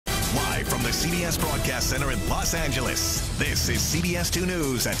Live from the CBS Broadcast Center in Los Angeles, this is CBS 2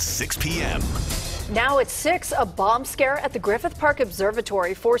 News at 6 p.m. Now at 6, a bomb scare at the Griffith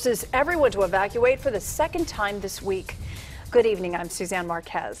Observatory forces everyone to evacuate for the second time this week. Good evening, I'm Suzanne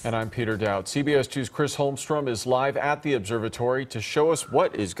Marquez. And I'm Peter Dowd. CBS 2's Chris Holmstrom is live at the observatory to show us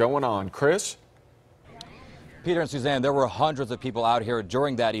what is going on. Chris? Peter and Suzanne, there were hundreds of people out here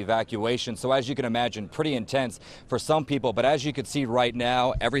during that evacuation. So as you can imagine, pretty intense for some people. But as you can see right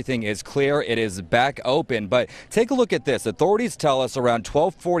now, everything is clear. It is back open. But take a look at this. Authorities tell us around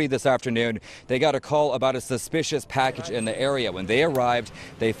 12:40 this afternoon, they got a call about a suspicious package in the area. When they arrived,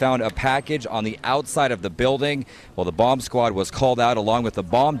 they found a package on the outside of the building. Well, the bomb squad was called out along with the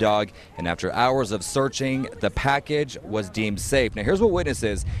bomb dog. And after hours of searching, the package was deemed safe. Now, here's what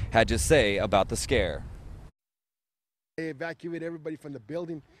witnesses had to say about the scare. They evacuated everybody from the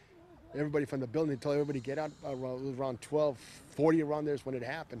building. Everybody from the building told everybody get out. It was around 12:40 around there is when it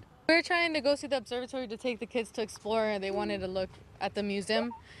happened. We were trying to go see the observatory to take the kids to explore. They wanted to look at the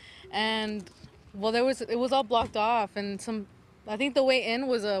museum, and well, it was all blocked off, and I think the way in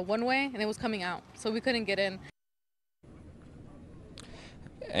was a one-way, and it was coming out, so we couldn't get in.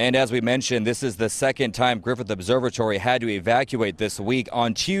 And as we mentioned, this is the second time Griffith Observatory had to evacuate this week.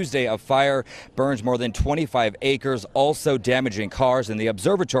 On Tuesday, a fire burns more than 25 acres, also damaging cars. And the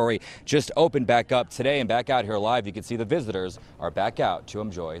observatory just opened back up today. And back out here live, you can see the visitors are back out to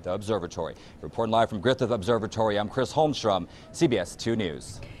enjoy the observatory. Reporting live from Griffith Observatory, I'm Chris Holmstrom, CBS 2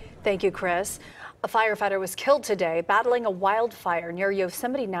 News. Thank you, Chris. A firefighter was killed today battling a wildfire near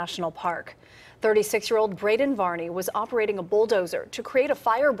Yosemite National Park. 36-year-old Braden Varney was operating a bulldozer to create a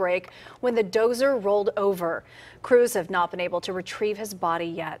fire break when the dozer rolled over. Crews have not been able to retrieve his body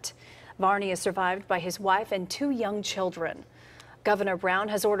yet. Varney is survived by his wife and 2 young children. Governor Brown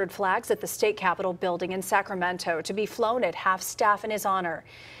has ordered flags at the state capitol building in Sacramento to be flown at half-staff in his honor.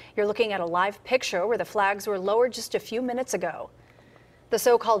 You're looking at a live picture where the flags were lowered just a few minutes ago. The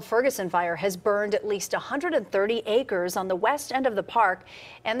so-called Ferguson fire has burned at least 130 acres on the west end of the park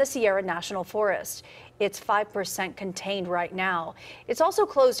and the Sierra National Forest. It's 5% contained right now. It's also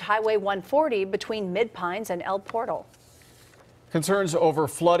closed Highway 140 between Mid-Pines and El Portal. Concerns over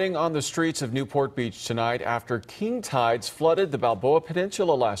flooding on the streets of Newport Beach tonight after king tides flooded the Balboa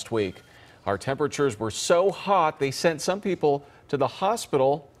Peninsula last week. Our temperatures were so hot they sent some people to the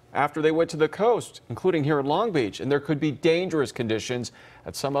hospital after they went to the coast, including here in Long Beach, and there could be dangerous conditions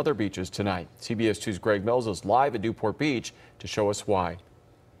at some other beaches tonight. CBS 2's Greg Mills is live at Newport Beach to show us why.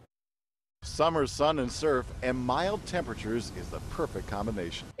 Summer sun and surf and mild temperatures is the perfect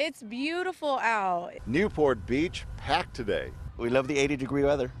combination. It's beautiful out. Newport Beach packed today. We love the 80-degree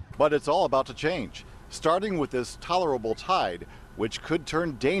weather. But it's all about to change, starting with this tolerable tide, which could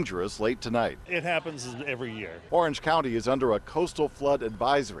turn dangerous late tonight. It happens every year. Orange County is under a coastal flood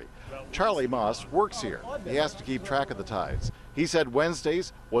advisory. Charlie Moss works here. He has to keep track of the tides. He said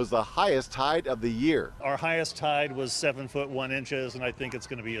Wednesdays was the highest tide of the year. Our highest tide was 7 foot 1 inches, and I think it's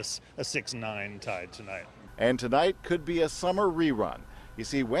going to be a 6'9" tide tonight. And tonight could be a summer rerun. You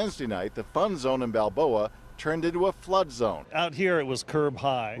see, Wednesday night, the fun zone in Balboa turned into a flood zone. Out here, it was curb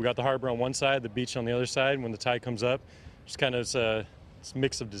high. We got the harbor on one side, the beach on the other side. When the tide comes up, just kind of it's a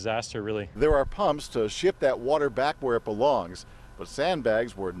mix of disaster, really. There are pumps to shift that water back where it belongs, but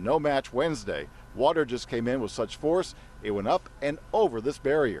sandbags were no match Wednesday. Water just came in with such force, it went up and over this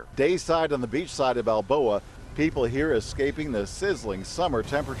barrier. Dayside on the beach side of Balboa, people here escaping the sizzling summer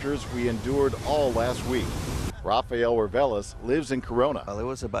temperatures we endured all last week. Rafael Orvelis lives in Corona. Well, it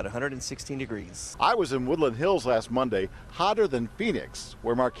was about 116 degrees. I was in Woodland Hills last Monday, hotter than Phoenix,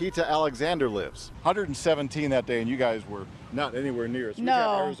 where Marquita Alexander lives. 117 that day, and you guys were not anywhere near us. No. We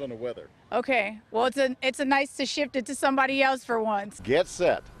got Arizona weather. Okay, well, it's a nice to shift it to somebody else for once. Get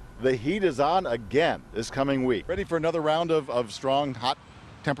set. The heat is on again this coming week. Ready for another round of strong, hot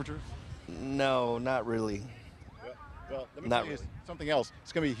temperatures? No, not really. Well, let me Not tell you really. something else.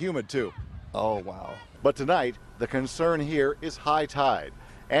 It's going to be humid, too. Oh, wow. But tonight, the concern here is high tide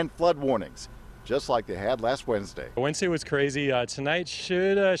and flood warnings, just like they had last Wednesday. Wednesday was crazy. Tonight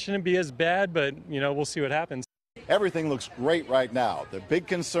shouldn't be as bad, but we'll see what happens. Everything looks great right now. The big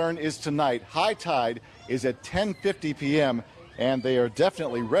concern is tonight. High tide is at 10:50 p.m. and they are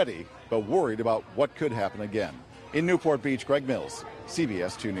definitely ready, but worried about what could happen again. In Newport Beach, Greg Mills,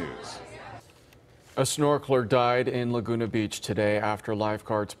 CBS 2 News. A snorkeler died in Laguna Beach today after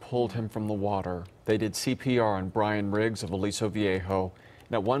lifeguards pulled him from the water. They did CPR on Brian Riggs of Aliso Viejo,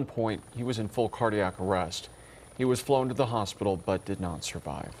 and at one point he was in full cardiac arrest. He was flown to the hospital but did not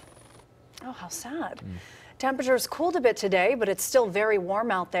survive. Oh, how sad. Temperatures cooled a bit today, but it's still very warm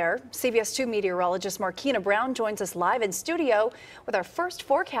out there. CBS 2 meteorologist Markina Brown joins us live in studio with our first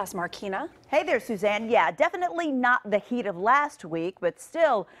forecast. Markina. Hey there, Suzanne. Yeah, definitely not the heat of last week, but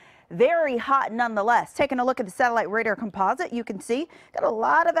still very hot nonetheless. Taking a look at the satellite radar composite, you can see got a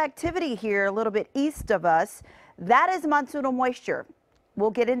lot of activity here a little bit east of us. That is monsoonal moisture. We'll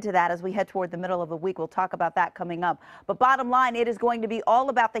get into that as we head toward the middle of the week. We'll talk about that coming up. But bottom line, it is going to be all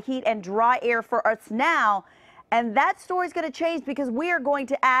about the heat and dry air for us now. And that story is going to change because we are going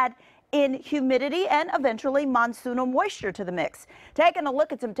to add in humidity and eventually monsoonal moisture to the mix. Taking a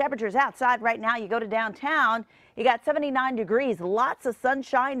look at some temperatures outside right now, you go to downtown, you got 79 degrees, lots of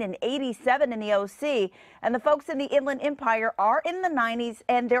sunshine and 87 in the OC. And the folks in the Inland Empire are in the 90s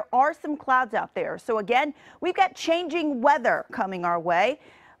and there are some clouds out there. So again, we've got changing weather coming our way.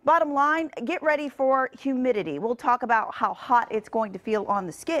 Bottom line, get ready for humidity. We'll talk about how hot it's going to feel on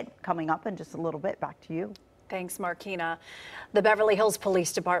the skin coming up in just a little bit. Back to you. Thanks, Markina. The Beverly Hills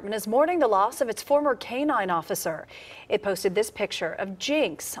Police Department is mourning the loss of its former canine officer. It posted this picture of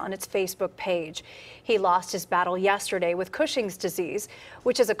Jinx on its Facebook page. He lost his battle yesterday with Cushing's disease,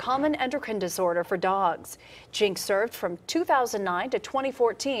 which is a common endocrine disorder for dogs. Jinx served from 2009 to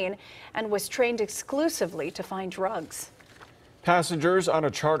 2014 and was trained exclusively to find drugs. Passengers on a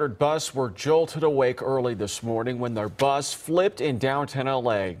chartered bus were jolted awake early this morning when their bus flipped in downtown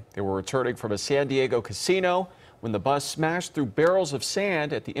LA. They were returning from a San Diego casino when the bus smashed through barrels of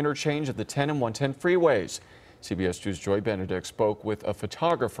sand at the interchange of the 10 and 110 freeways. CBS 2's Joy Benedict spoke with a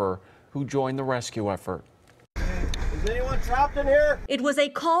photographer who joined the rescue effort. Is anyone trapped in here? It was a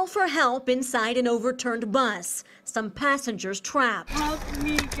call for help inside an overturned bus. Some passengers trapped. Help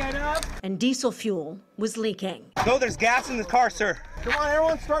me get up. And diesel fuel was leaking. No, there's gas in the car, sir. Come on,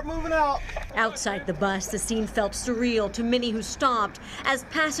 everyone, start moving out. Outside the bus, the scene felt surreal to many who stopped as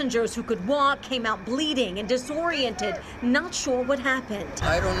passengers who could walk came out bleeding and disoriented, not sure what happened.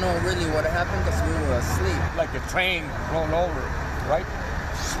 I don't know really what happened because we were asleep. Like a train rolling over, right?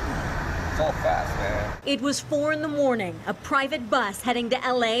 So fast, man. It was 4 in the morning. A private bus heading to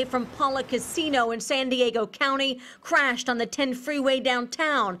LA from Paula Casino in San Diego County crashed on the 10 freeway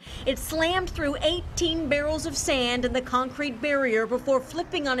downtown. It slammed through 18 barrels of sand and the concrete barrier before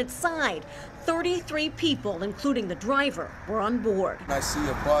flipping on its side. 33 people, including the driver, were on board. I see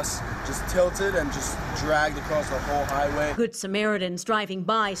a bus just tilted and just dragged across the whole highway. Good Samaritans driving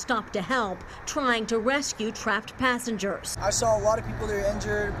by stopped to help, trying to rescue trapped passengers. I saw a lot of people that are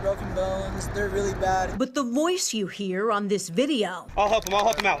injured, broken bones. They're really bad. But the voice you hear on this video, I'll help him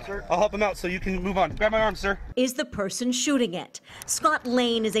out, sir. I'll help him out so you can move on. Grab my arm, sir. Is the person shooting it. Scott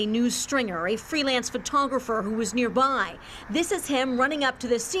Lane is a news stringer, a freelance photographer who was nearby. This is him running up to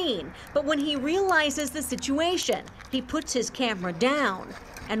the scene, but when he realizes the situation, he puts his camera down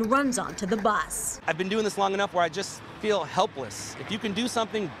and runs onto the bus. I've been doing this long enough where I just feel helpless. If you can do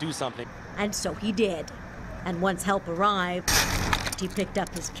something, do something. And so he did. And once help arrived, he picked up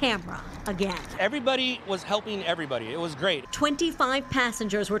his camera again. Everybody was helping everybody. It was great. 25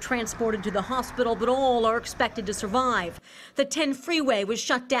 passengers were transported to the hospital, but all are expected to survive. The 10 freeway was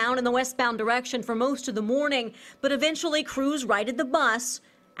shut down in the westbound direction for most of the morning, but eventually crews righted the bus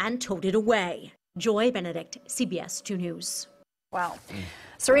and towed it away. Joy Benedict, CBS 2 News. Wow.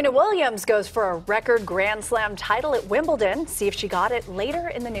 Serena Williams goes for a record Grand Slam title at Wimbledon. See if she got it later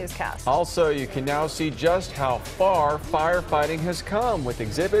in the newscast. Also, you can now see just how far firefighting has come with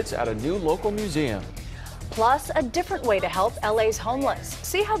exhibits at a new local museum. Plus, a different way to help LA's homeless.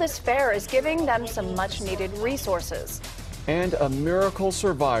 See how this fair is giving them some much-needed resources. And a miracle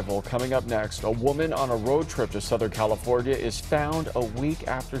survival coming up next. A woman on a road trip to Southern California is found a week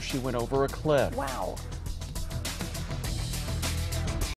after she went over a cliff. Wow.